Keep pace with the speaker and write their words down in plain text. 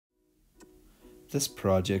This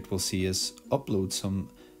project will see us upload some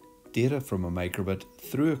data from a Microbit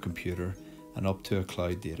through a computer and up to a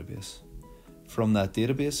cloud database. From that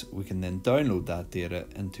database, we can then download that data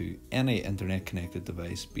into any internet connected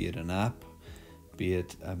device, be it an app, be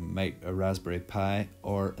it a Raspberry Pi,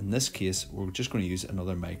 or in this case, we're just going to use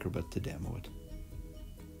another Microbit to demo it.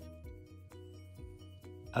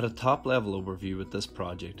 At a top level overview, what this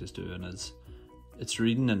project is doing is it's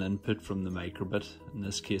reading an input from the Microbit, in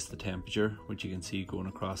this case the temperature, which you can see going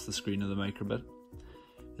across the screen of the Microbit.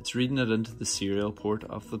 It's reading it into the serial port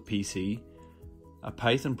of the PC. A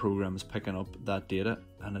Python program is picking up that data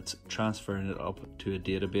and it's transferring it up to a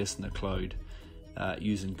database in the cloud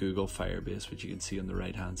using Google Firebase, which you can see on the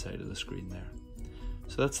right hand side of the screen there.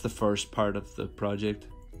 So that's the first part of the project.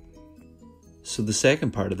 So the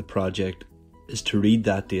second part of the project is to read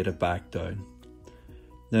that data back down.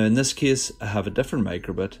 Now in this case, I have a different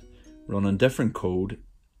Microbit running different code,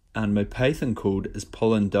 and my Python code is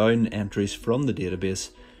pulling down entries from the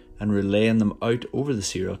database and relaying them out over the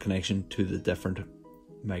serial connection to the different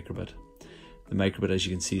Microbit. The Microbit, as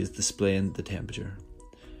you can see, is displaying the temperature.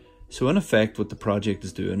 So in effect, what the project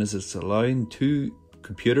is doing is it's allowing two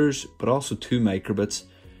computers, but also two Microbits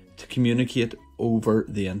to communicate over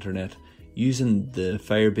the internet using the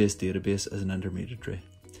Firebase database as an intermediary.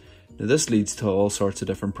 Now this leads to all sorts of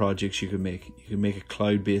different projects you can make. You can make a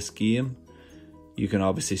cloud-based game. You can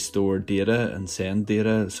obviously store data and send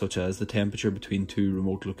data, such as the temperature, between two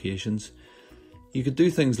remote locations. You could do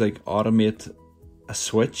things like automate a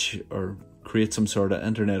switch or create some sort of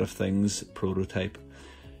Internet of Things prototype.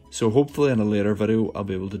 So hopefully in a later video, I'll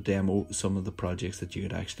be able to demo some of the projects that you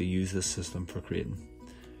could actually use this system for creating.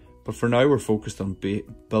 But for now, we're focused on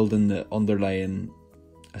building the underlying,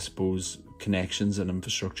 I suppose, connections and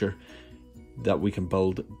infrastructure that we can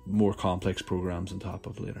build more complex programs on top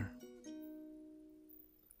of later.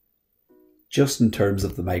 Just in terms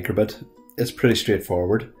of the Microbit, it's pretty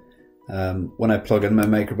straightforward. When I plug in my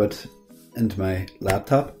Microbit into my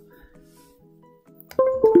laptop,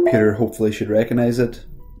 the computer hopefully should recognize it.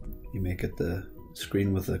 You make it the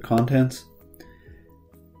screen with the contents,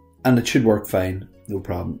 and it should work fine, no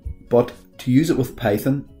problem. But to use it with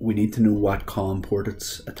Python, we need to know what COM port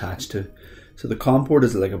it's attached to. So the COM port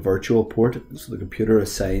is like a virtual port, so the computer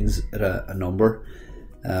assigns it a number,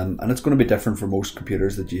 and it's going to be different for most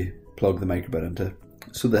computers that you plug the Microbit into.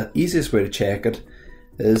 So the easiest way to check it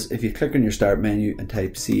is if you click on your start menu and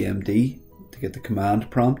type CMD to get the command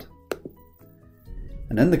prompt.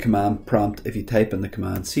 And in the command prompt, if you type in the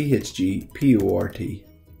command chgport,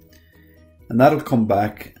 and that'll come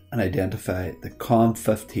back and identify the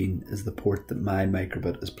COM15 is the port that my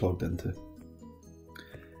Microbit is plugged into.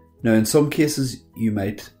 Now in some cases you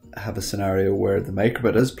might have a scenario where the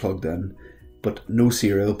Microbit is plugged in, but no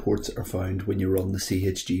serial ports are found when you run the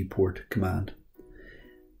chgport command.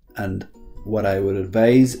 And what I would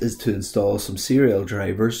advise is to install some serial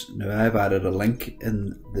drivers. Now I've added a link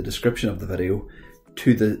in the description of the video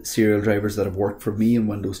to the serial drivers that have worked for me in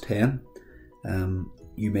Windows 10.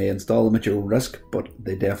 You may install them at your own risk, but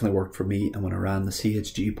they definitely worked for me, and when I ran the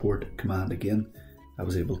chgport command again, I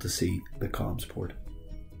was able to see the comms port.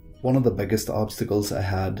 One of the biggest obstacles I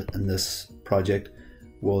had in this project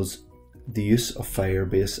was the use of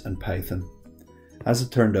Firebase and Python. As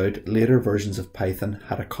it turned out, later versions of Python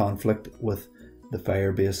had a conflict with the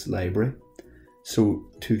Firebase library.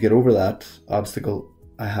 So to get over that obstacle,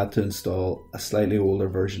 I had to install a slightly older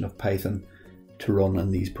version of Python to run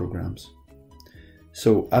in these programs.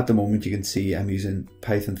 So at the moment you can see I'm using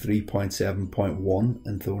Python 3.7.1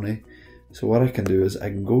 in Thoney. So what I can do is I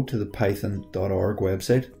can go to the python.org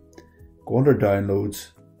website, go under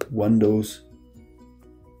downloads, Windows,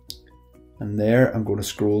 and there I'm going to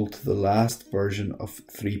scroll to the last version of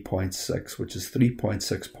 3.6, which is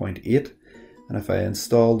 3.6.8. And if I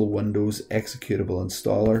install the Windows executable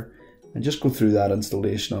installer and just go through that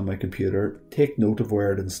installation on my computer, take note of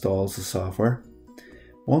where it installs the software.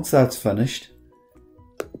 Once that's finished,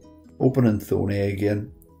 open in Thoney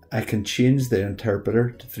again. I can change the interpreter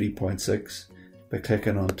to 3.6 by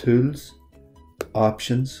clicking on Tools,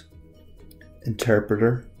 Options,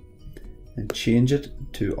 Interpreter, and change it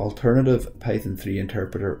to Alternative Python 3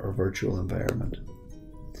 Interpreter or Virtual Environment.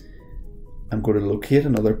 I'm going to locate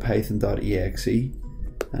another python.exe,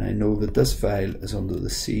 and I know that this file is under the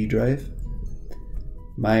C drive.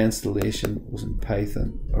 My installation was in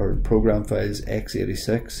Python or program files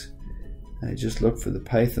x86. I just look for the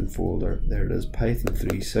Python folder. There it is, Python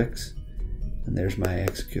 3.6, and there's my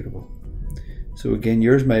executable. So again,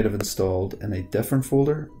 yours might have installed in a different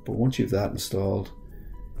folder, but once you've that installed,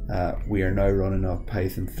 we are now running off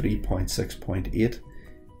Python 3.6.8,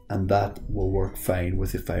 and that will work fine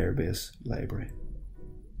with the Firebase library.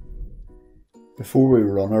 Before we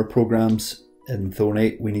run our programs in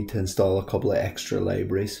Thorny, we need to install a couple of extra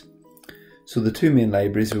libraries. So the two main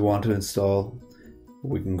libraries we want to install,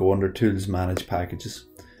 we can go under Tools, Manage Packages.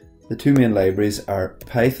 The two main libraries are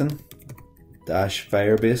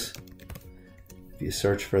Python-Firebase. If you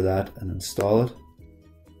search for that and install it,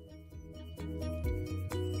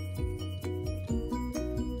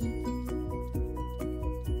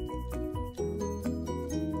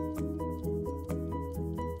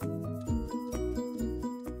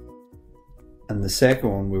 and the second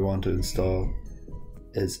one we want to install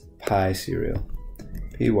is PySerial,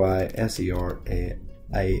 P-Y-S-E-R-A-I-A-L.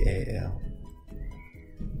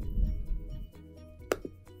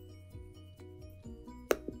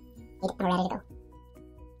 Ready to go.